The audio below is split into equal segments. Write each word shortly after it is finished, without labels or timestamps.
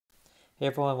Hey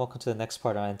everyone, welcome to the next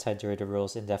part on antiderivative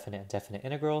rules, indefinite and definite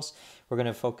integrals. We're going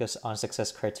to focus on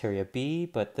success criteria B,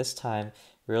 but this time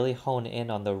really hone in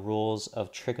on the rules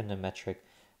of trigonometric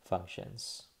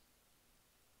functions.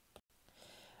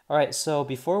 All right, so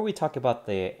before we talk about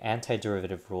the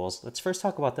antiderivative rules, let's first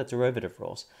talk about the derivative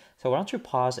rules. So why don't you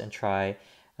pause and try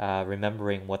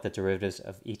remembering what the derivatives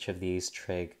of each of these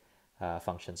trig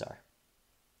functions are.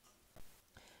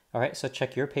 All right, so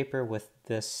check your paper with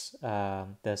the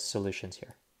solutions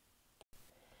here.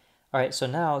 All right, so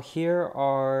now here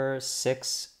are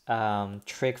six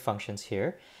trig functions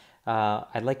here.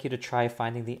 I'd like you to try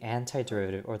finding the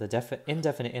antiderivative or the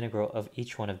indefinite integral of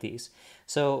each one of these.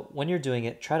 So when you're doing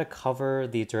it, try to cover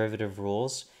the derivative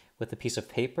rules with a piece of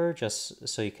paper just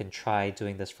so you can try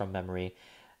doing this from memory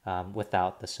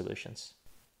without the solutions.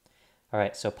 All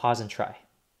right, so pause and try.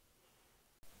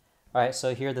 All right,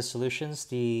 so here are the solutions.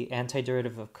 The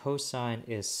antiderivative of cosine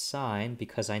is sine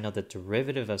because I know the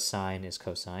derivative of sine is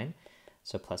cosine,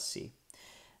 so plus c.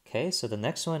 Okay, so the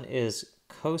next one is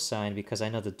cosine because I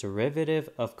know the derivative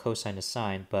of cosine is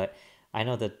sine, but I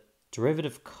know the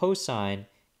derivative of cosine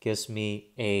gives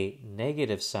me a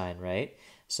negative sign, right?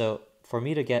 So for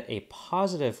me to get a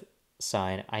positive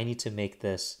sign, I need to make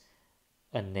this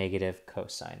a negative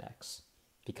cosine x.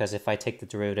 Because if I take the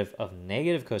derivative of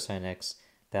negative cosine x,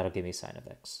 that'll give me sine of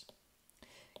x.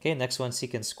 Okay, next one,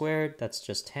 secant squared, that's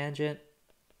just tangent.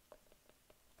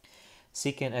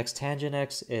 Secant x tangent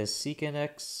x is secant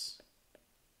x.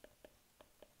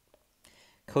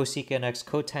 Cosecant x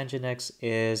cotangent x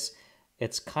is,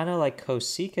 it's kind of like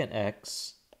cosecant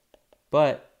x,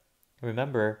 but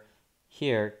remember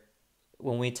here,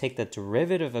 when we take the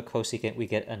derivative of cosecant, we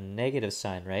get a negative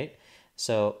sign, right?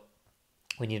 So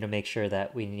we need to make sure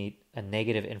that we need a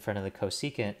negative in front of the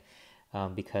cosecant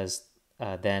because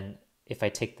then if I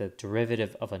take the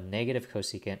derivative of a negative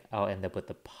cosecant, I'll end up with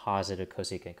the positive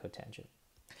cosecant cotangent.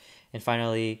 And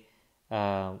finally,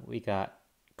 we got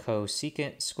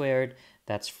cosecant squared.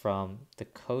 That's from the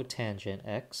cotangent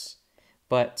x.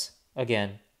 But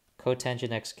again,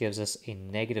 cotangent x gives us a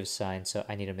negative sign, so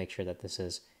I need to make sure that this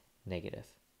is negative.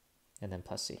 And then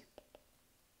plus c.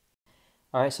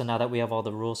 All right, so now that we have all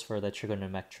the rules for the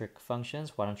trigonometric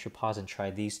functions, why don't you pause and try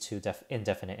these two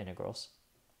indefinite integrals.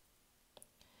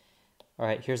 All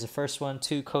right, here's the first one,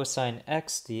 2 cosine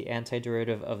x. The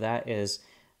antiderivative of that is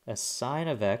a sine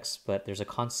of x, but there's a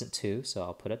constant 2, so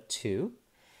I'll put a 2.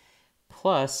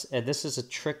 Plus, and this is a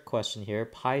trick question here,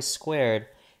 pi squared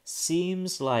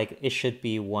seems like it should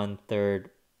be 1/3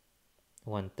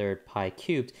 pi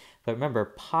cubed. But remember,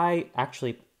 pi,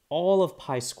 actually, all of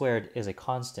pi squared is a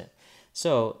constant.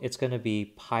 So it's going to be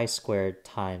pi squared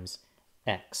times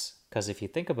x. Because if you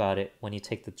think about it, when you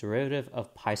take the derivative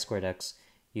of pi squared x,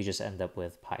 you just end up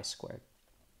with pi squared.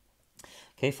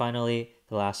 Okay, finally,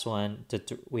 the last one,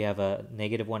 we have a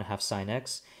negative 1/2 sine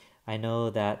x. I know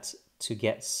that to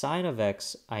get sine of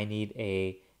x, I need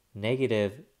a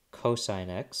negative cosine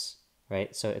x,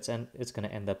 right? So it's going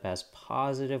to end up as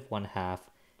positive 1/2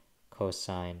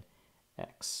 cosine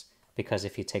x. Because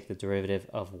if you take the derivative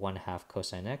of 1/2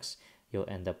 cosine x, you'll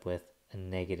end up with a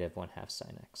negative 1/2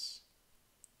 sine x.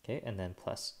 Okay, and then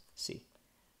plus c.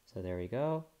 So there we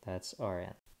go. That's our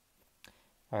answer.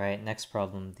 All right, next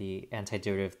problem, the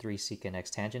antiderivative 3 secant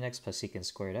x tangent x plus secant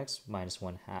squared x minus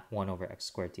 1 over x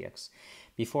squared dx.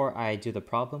 Before I do the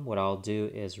problem, what I'll do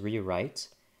is rewrite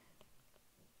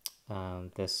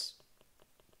this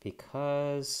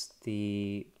because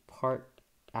the part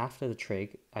after the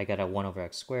trig, I got a 1 over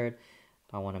x squared.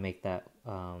 I want to make that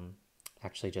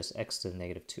actually just x to the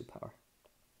negative 2 power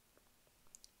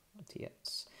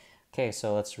dx. Okay,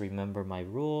 so let's remember my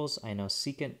rules. I know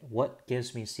secant, what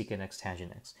gives me secant x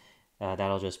tangent x?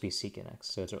 That'll just be secant x.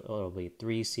 So it'll be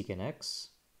 3 secant x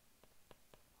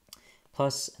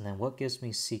plus, and then what gives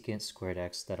me secant squared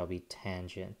x? That'll be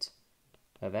tangent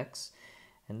of x.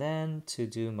 And then to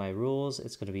do my rules,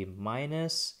 it's going to be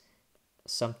minus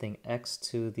something x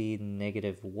to the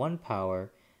negative 1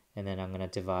 power, and then I'm going to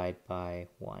divide by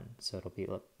 1. So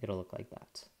it'll look like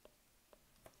that.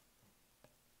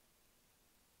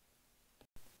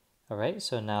 All right,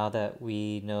 so now that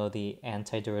we know the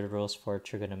antiderivative rules for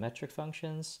trigonometric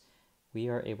functions, we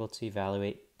are able to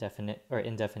evaluate definite or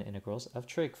indefinite integrals of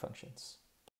trig functions.